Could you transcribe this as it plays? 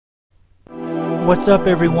What's up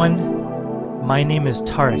everyone? My name is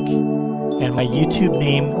Tarek and my YouTube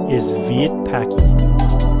name is Viet Paki.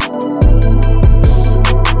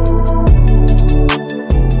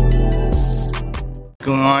 What's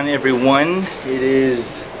going on everyone? It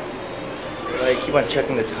is, I keep on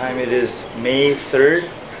checking the time, it is May 3rd,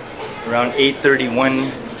 around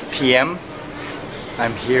 8:31 p.m.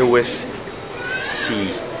 I'm here with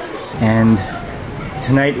C. And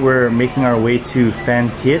tonight we're making our way to Phan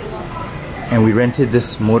Thiet and we rented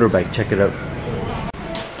this motorbike. Check it out.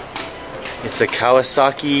 It's a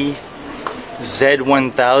Kawasaki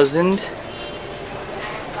Z1000.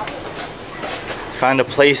 Found a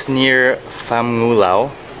place near Pham Ngu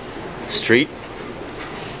Lao Street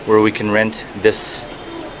where we can rent this.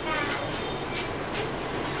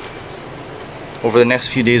 Over the next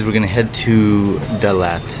few days we're gonna head to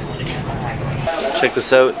LAT. Check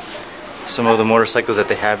this out. Some of the motorcycles that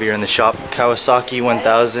they have here in the shop. Kawasaki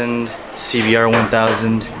 1000, CBR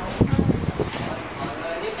 1000.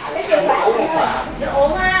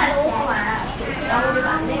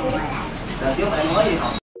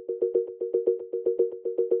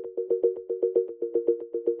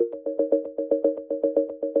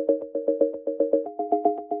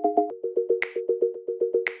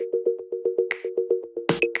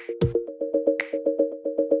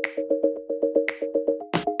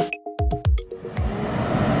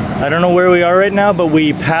 I don't know where we are right now, but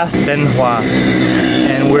we passed Ben Hoa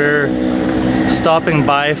and we're stopping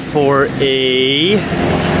by for a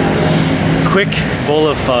quick bowl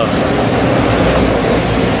of pho.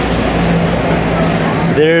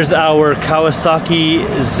 There's our Kawasaki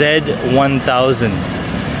Z1000.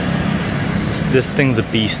 This thing's a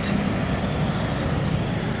beast.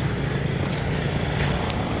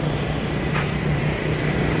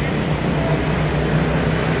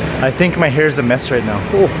 I think my hair's a mess right now.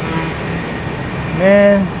 Oh.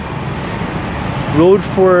 Man, rode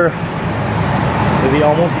for maybe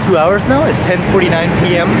almost 2 hours now. It's 10:49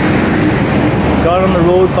 p.m. Got on the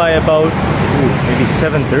road by about maybe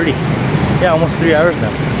 7:30. Yeah, almost 3 hours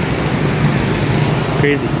now.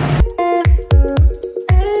 Crazy.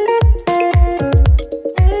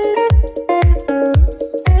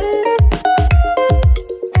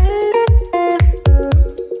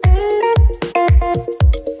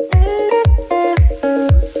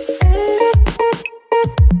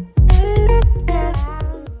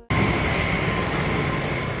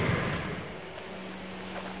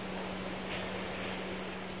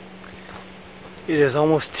 It is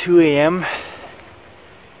almost 2 a.m.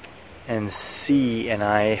 and C and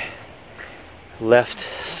I left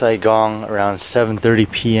Saigon around 7:30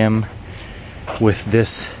 p.m. with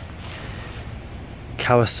this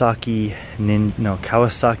Kawasaki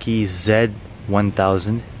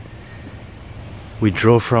Z1000. We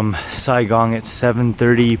drove from Saigon at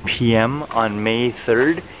 7:30 p.m. on May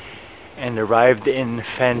 3rd and arrived in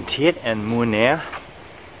Phan Thiet and Munea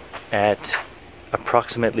at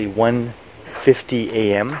approximately 1:50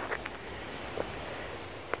 a.m.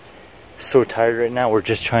 So tired right now, we're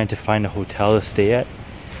just trying to find a hotel to stay at.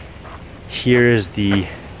 Here is the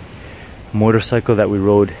motorcycle that we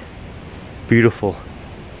rode. Beautiful.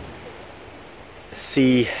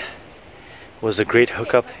 C was a great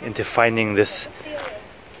hookup into finding this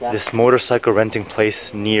motorcycle renting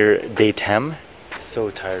place near Day Tham.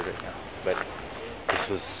 So tired right now, but this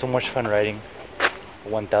was so much fun riding a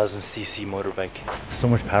 1000cc motorbike. So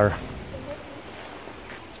much power.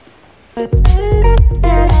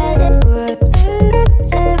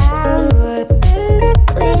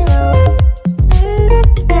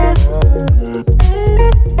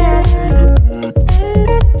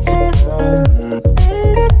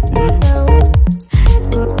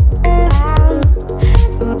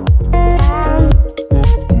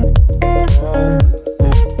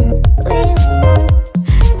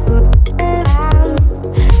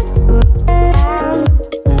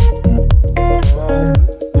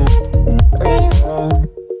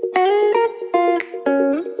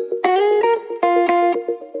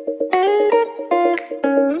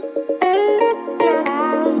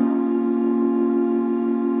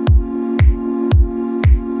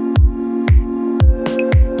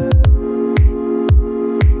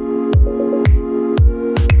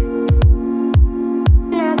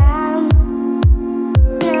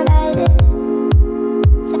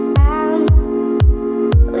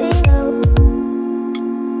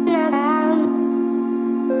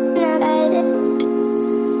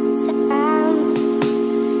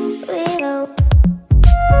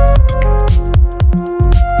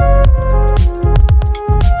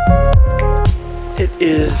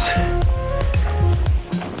 is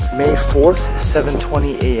May 4th,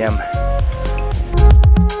 7:20 a.m.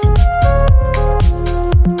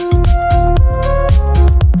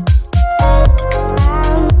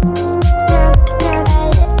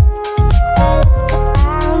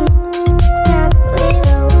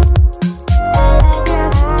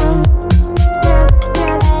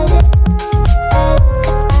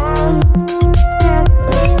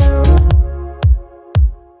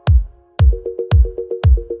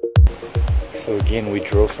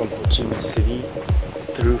 Chi Minh City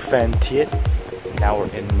through Phan Thiết. Now we're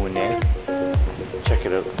in Munna. Check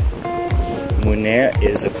it out. Munna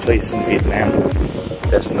is a place in Vietnam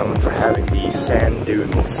that's known for having these sand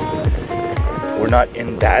dunes. We're not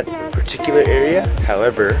in that particular area,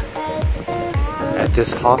 however, at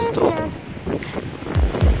this hostel.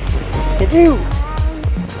 Hello!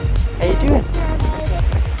 How you doing?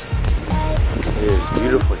 It is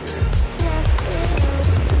beautiful here.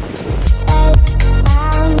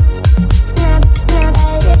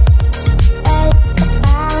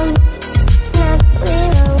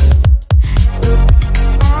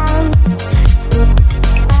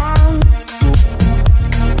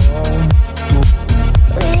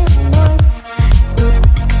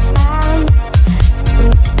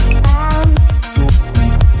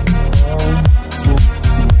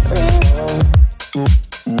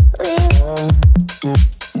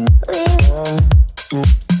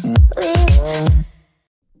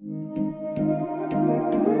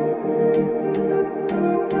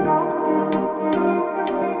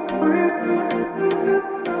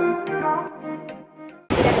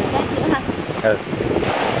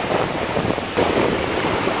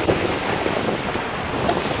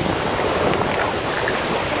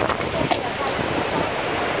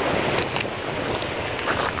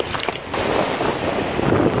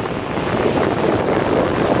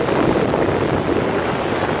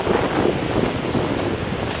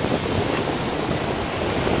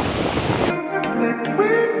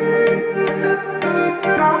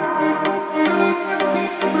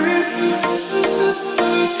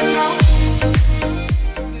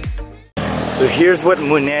 So here's what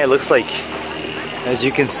Munna looks like. As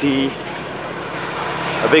you can see,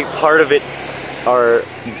 a big part of it are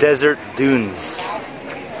desert dunes.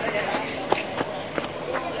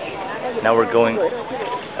 Now we're going.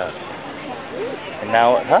 And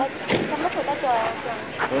now, huh?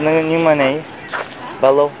 Nhưng mà này,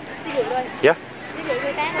 bao lâu? Yeah.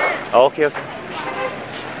 Oh, okay, okay.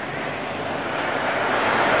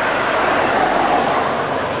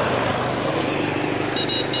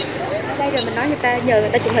 Đây rồi mình nói người ta nhờ người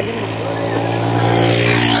ta chụp hình cho mình.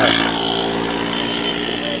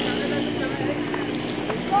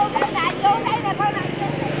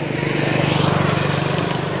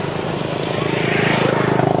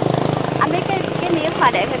 Anh biết cái miếng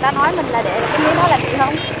mà để người ta nói mình là để cái miếng đó là gì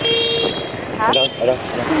không? Hả? Ở đâu? Ở đâu?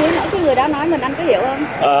 Cái miếng đó cái người đó nói mình anh có hiểu không?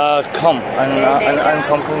 Không, anh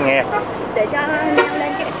không có nghe. Để cho leo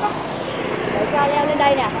lên cái, để cho leo lên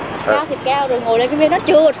đây nè, cao thì cao rồi ngồi lên cái miếng đó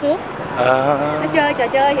trượt xuống. Nó chơi trò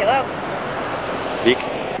chơi hiểu không? Biết.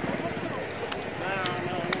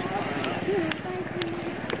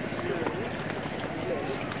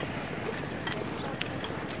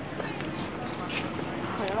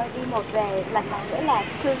 Trời ơi, đi một về lần này nữa là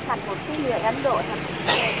thương thành một cái người Ấn Độ thật.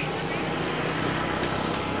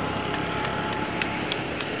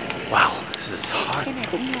 Wow, this is hot. Cái này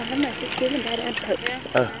cũng ngon lắm mà chút xíu mình ra để ăn thử.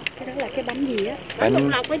 Cái đó là cái bánh gì á? Bánh bột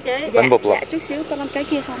lọc với chị. Bánh bột lọc. Dạ, chút xíu con ăn cái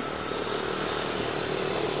kia xong.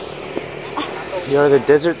 Here are the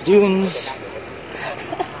desert dunes.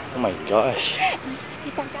 Oh my gosh.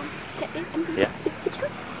 Yeah.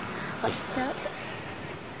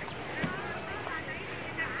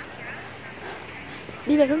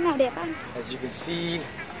 Đi về hướng nào đẹp anh? As you can see,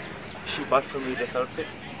 she bought for me this outfit.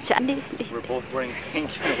 Cho anh đi. We're both wearing pink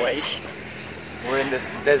and white. We're in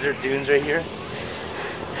this desert dunes right here.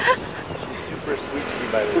 She's super sweet to me,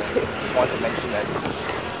 by the way. Just want to mention that.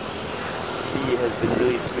 She has been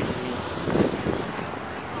really sweet to me.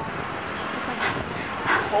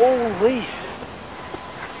 Holy!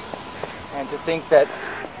 And to think that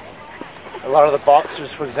a lot of the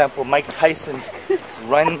boxers, for example, Mike Tyson,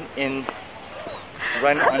 run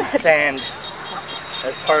on sand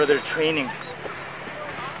as part of their training.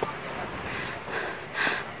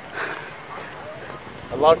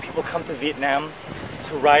 A lot of people come to Vietnam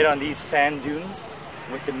to ride on these sand dunes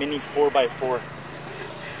with the mini 4x4.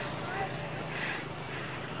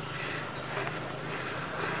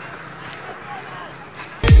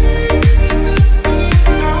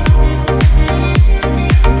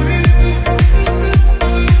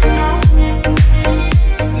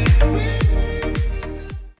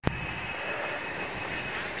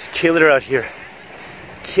 Killer out here.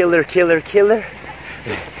 Killer, killer, killer.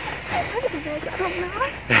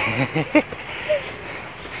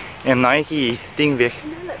 Em nói cái gì? Tiếng Việt.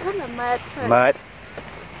 Rất là mệt. Mệt.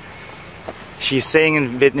 She's saying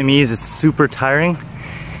in Vietnamese it's super tiring.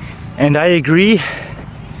 And I agree.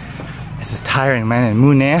 This is tiring, man. In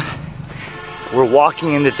Munna, we're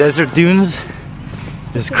walking in the desert dunes.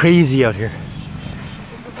 It's crazy out here.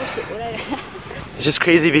 It's just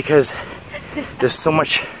crazy because there's so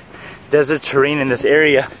much desert terrain in this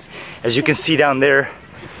area. As you can see down there,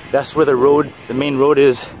 that's where the main road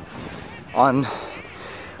is. On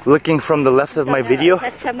looking from the left of my video,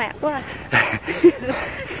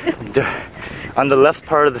 on the left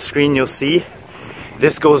part of the screen you'll see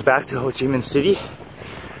this goes back to Ho Chi Minh City,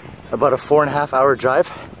 about a 4.5-hour drive.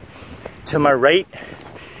 To my right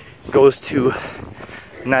goes to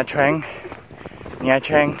Nha Trang,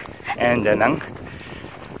 and Da Nang.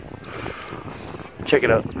 Check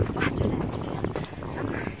it out.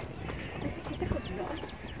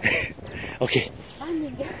 Ok.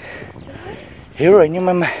 Hiểu rồi,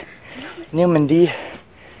 nhưng mình đi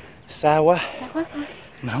xa quá.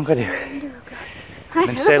 Mình không có được.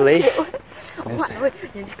 Mình sẽ lấy.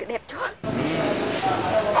 Nhìn cái đẹp quá.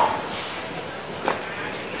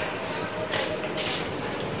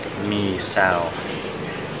 Mì xào.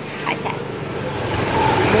 Hải sản.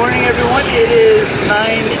 Good morning everyone, it is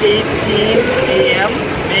 9:18 a.m.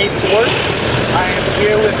 May 4th. I am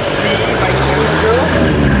here with C, my camera girl.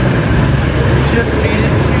 We just made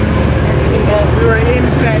it to, we were in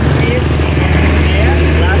Phan Thiết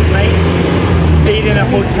last night. Stayed in a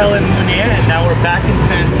hotel in Munea, and now we're back in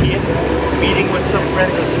Phan Thiết, meeting with some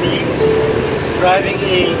friends of C. Driving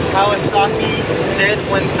a Kawasaki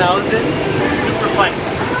Z1000 super fun.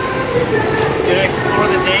 Gonna explore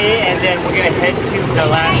the day and then we're gonna head to the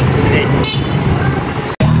LAT today.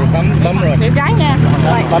 Bấm rồi. Bên trái nha.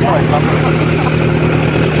 Bấm rồi.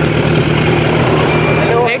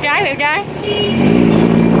 Bên trái.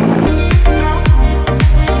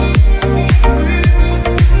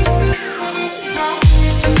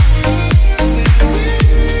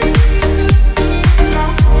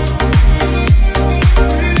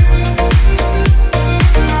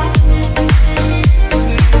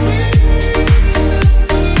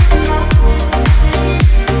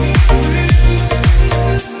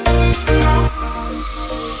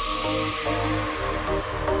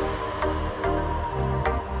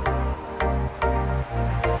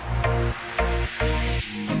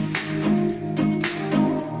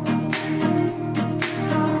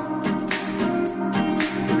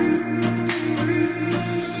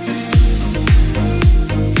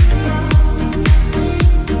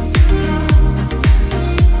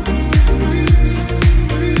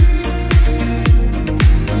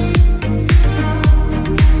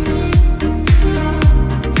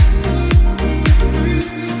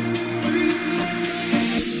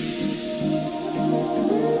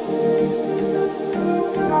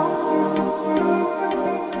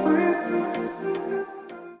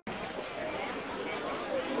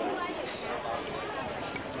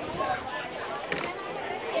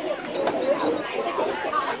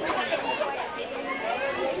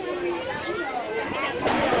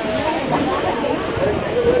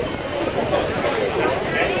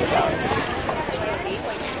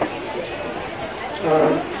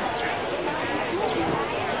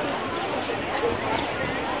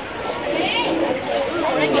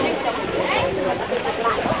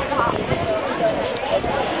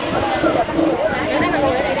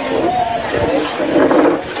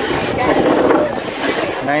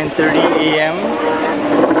 a.m.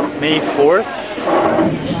 May 4th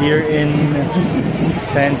here in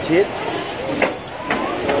Phan Thiết.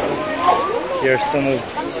 Here are some of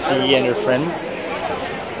C and her friends.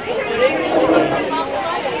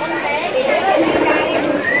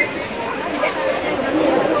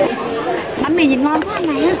 Bánh mì nhìn ngon quá anh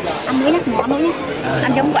này á. Anh mới nhắc ngọn luôn nhé.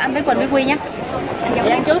 Anh giống của anh với Quỳnh với Quy nhá. Anh giống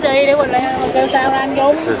ăn trước đi để Quỳnh kêu sao anh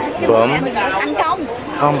vô. This is bum. Anh không.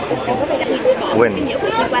 Không. Quỳnh.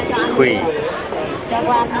 Quy. Cho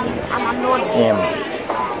qua anh luôn. Em.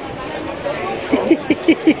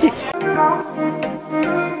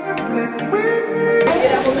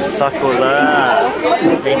 Sô-cô-la.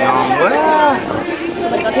 Thấy ngon quá.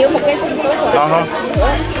 Mình còn thiếu một cái sinh tố rồi. Ngon không?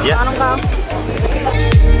 Dạ. Ngon không con?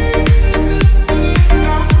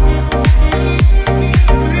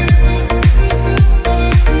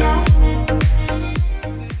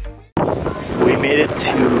 We made it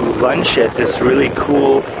to lunch at this really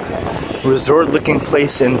cool resort-looking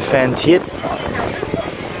place in Phan Thiết.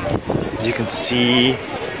 As you can see,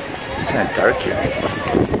 it's kind of dark here.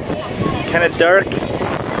 Kind of dark.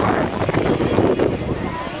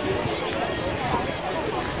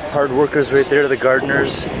 Hard workers right there, the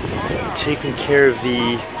gardeners, taking care of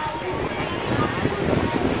the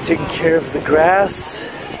grass.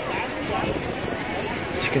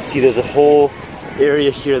 As you can see, there's a whole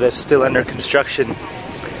area here that's still under construction,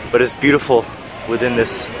 but it's beautiful within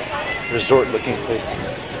this resort-looking place.